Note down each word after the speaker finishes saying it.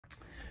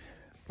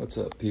What's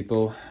up,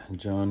 people?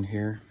 John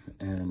here,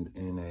 and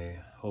in a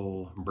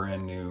whole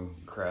brand new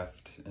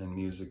craft and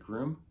music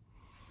room.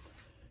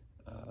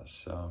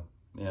 So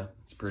yeah,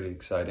 it's pretty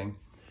exciting.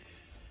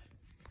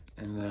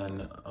 And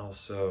then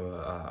also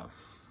a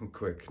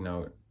quick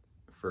note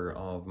for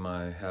all of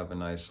my Have a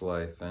Nice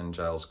Life and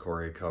Giles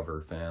Corey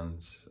cover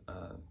fans.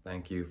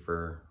 Thank you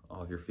for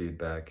all of your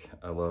feedback.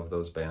 I love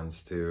those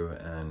bands too,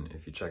 and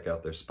if you check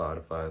out their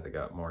Spotify, they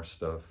got more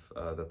stuff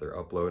that they're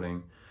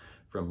uploading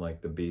from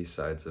like the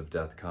B-sides of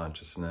Death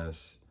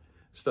Consciousness,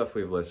 stuff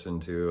we've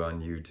listened to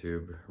on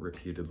YouTube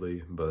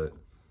repeatedly, but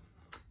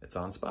it's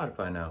on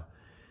Spotify now.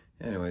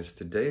 Anyways,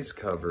 today's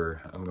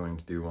cover, I'm going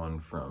to do one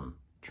from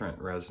Trent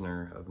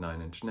Reznor of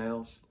 9 Inch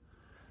Nails.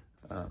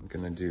 I'm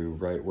gonna do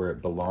Right Where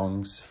It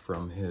Belongs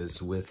from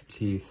his With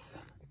Teeth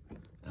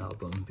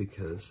album,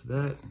 because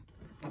that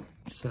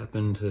just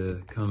happened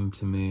to come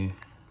to me,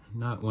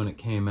 not when it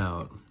came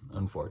out,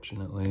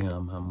 unfortunately.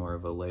 I'm more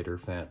of a later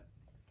fan,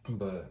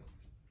 but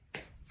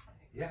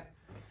yeah.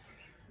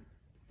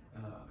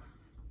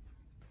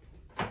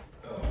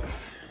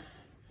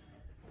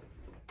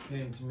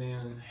 Came to me,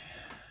 and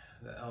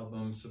the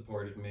album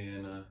supported me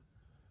in a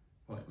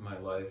point in my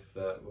life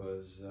that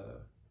was,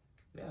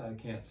 yeah, I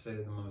can't say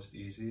the most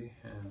easy,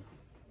 and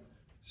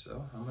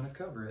so I'm gonna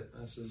cover it.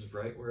 This is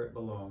Right Where It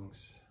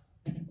Belongs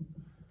on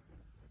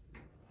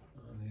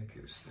the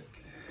acoustic.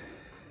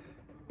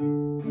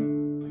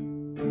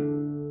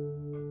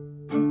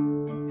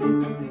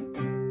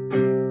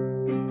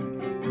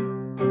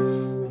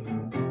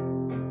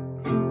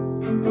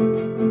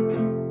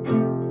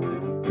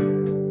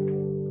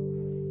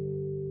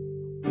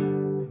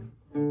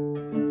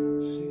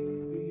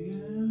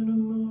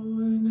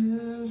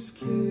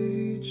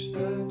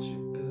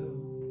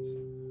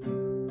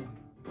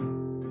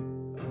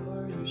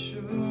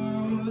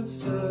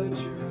 Side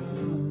you're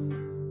on.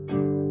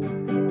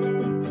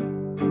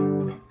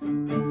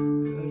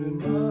 Better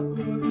not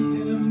look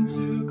him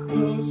too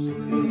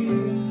closely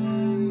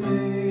in the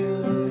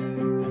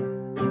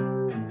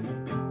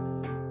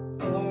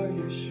eye. Are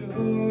you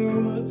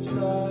sure what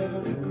side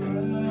of the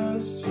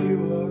glass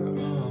you are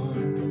on?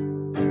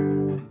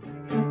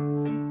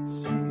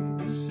 See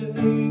the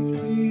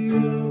safety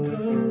of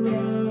the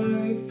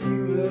life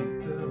you have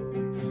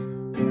built.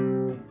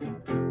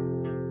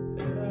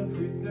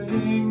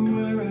 Everything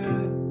where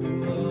it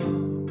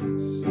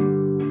belongs.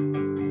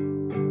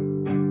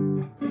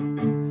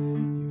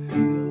 You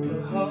feel the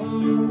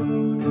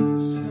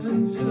hollowness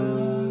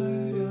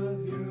inside of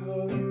your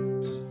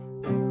heart,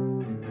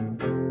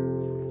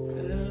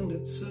 and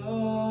it's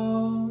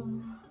all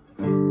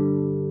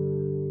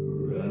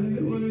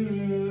right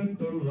where it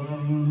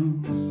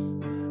belongs.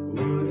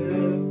 What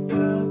if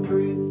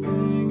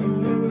everything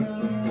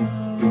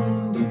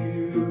around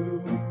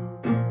you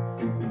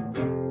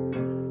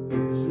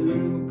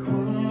isn't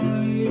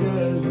quite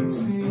as it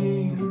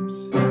seems?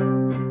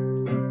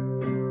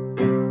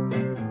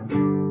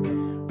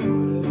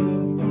 What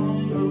if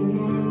all the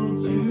world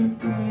you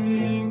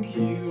think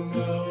you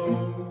know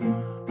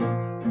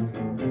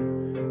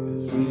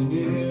is an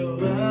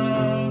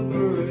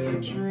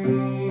elaborate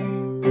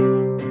dream?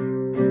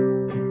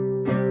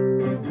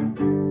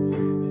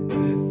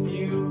 And if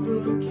you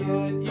look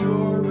at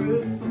your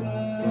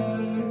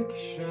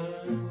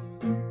reflection,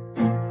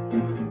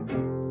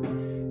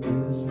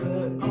 is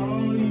that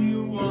all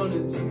you want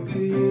it to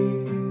be?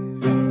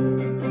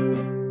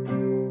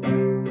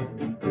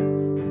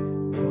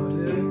 What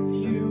if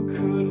you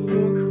could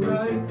look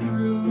right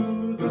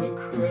through the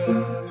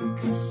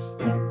cracks?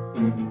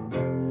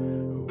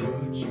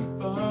 Would you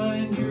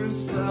find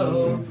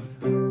yourself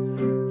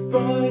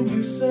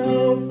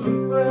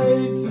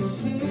afraid to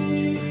see?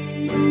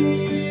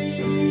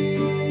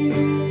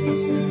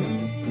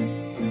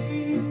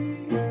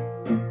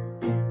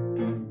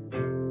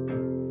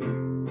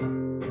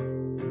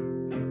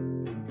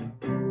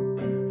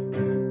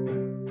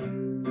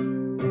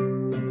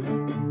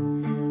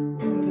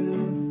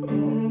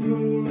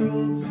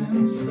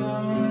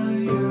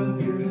 Inside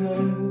of your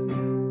head,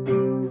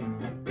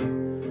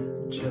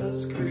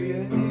 just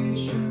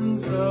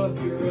creations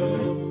of your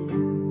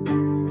own.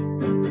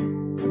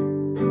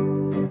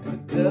 The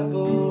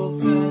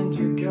devils and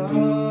your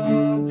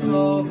gods,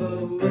 all the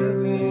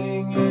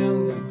living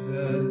and the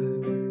dead,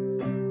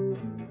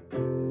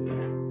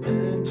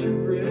 and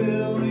you're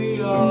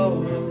really all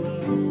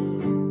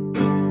alone.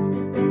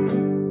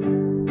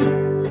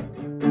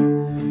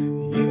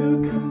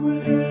 You can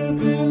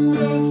live in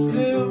this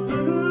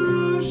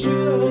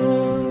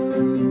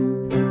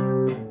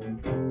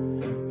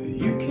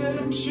you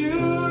can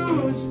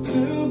choose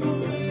to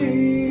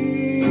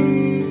believe.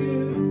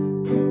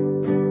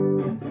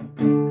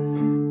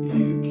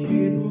 You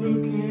keep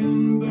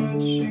looking,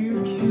 but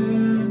you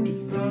can't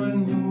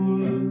find the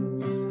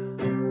woods.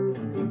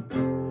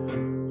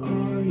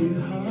 Are you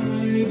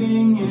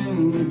hiding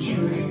in the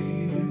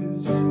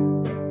trees?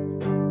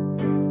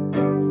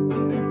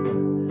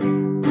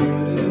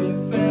 What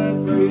if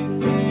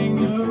everything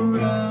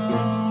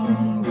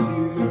around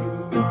you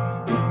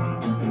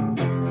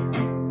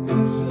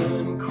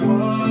isn't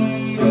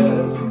quite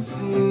as it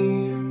seems?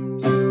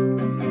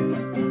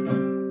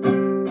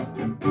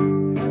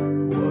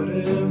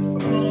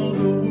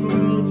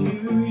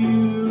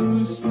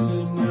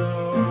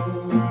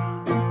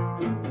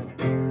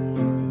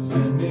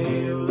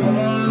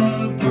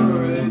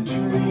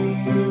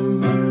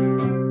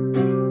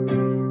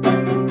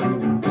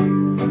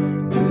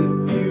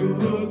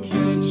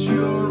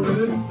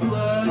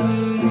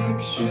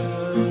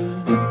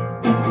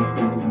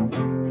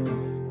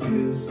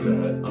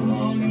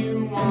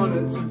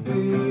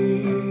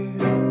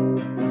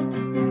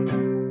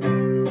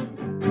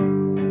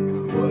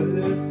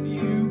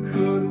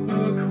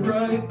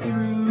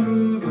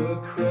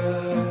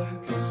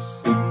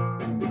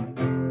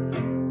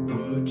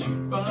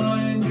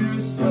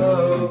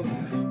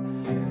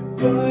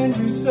 find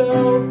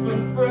yourself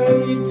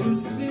afraid to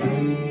see.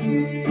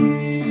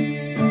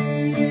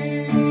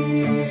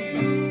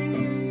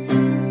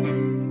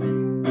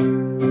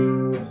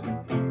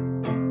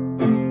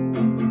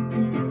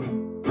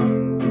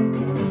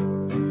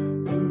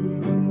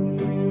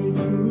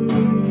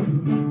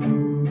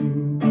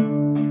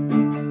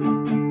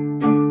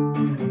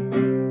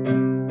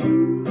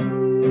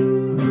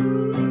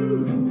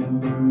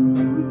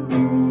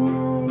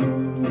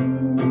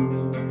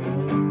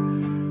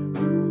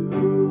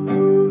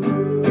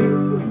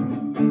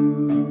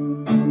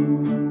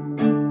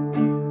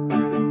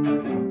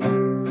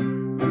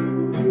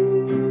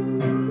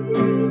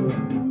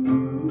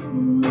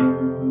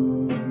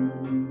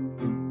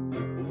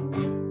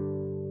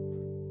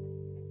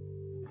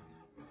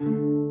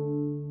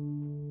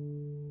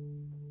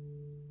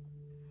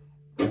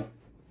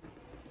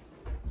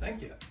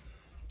 Thank you.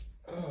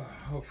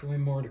 Hopefully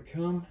more to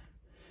come.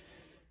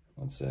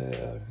 Once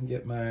I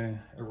get my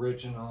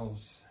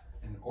originals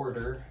in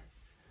order,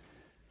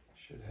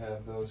 should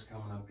have those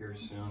coming up here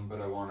soon,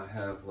 but I want to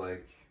have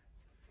like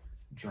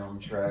drum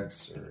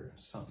tracks or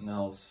something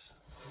else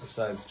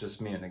besides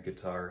just me and a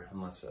guitar,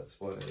 unless that's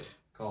what it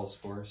calls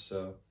for.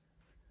 So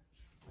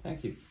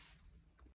thank you.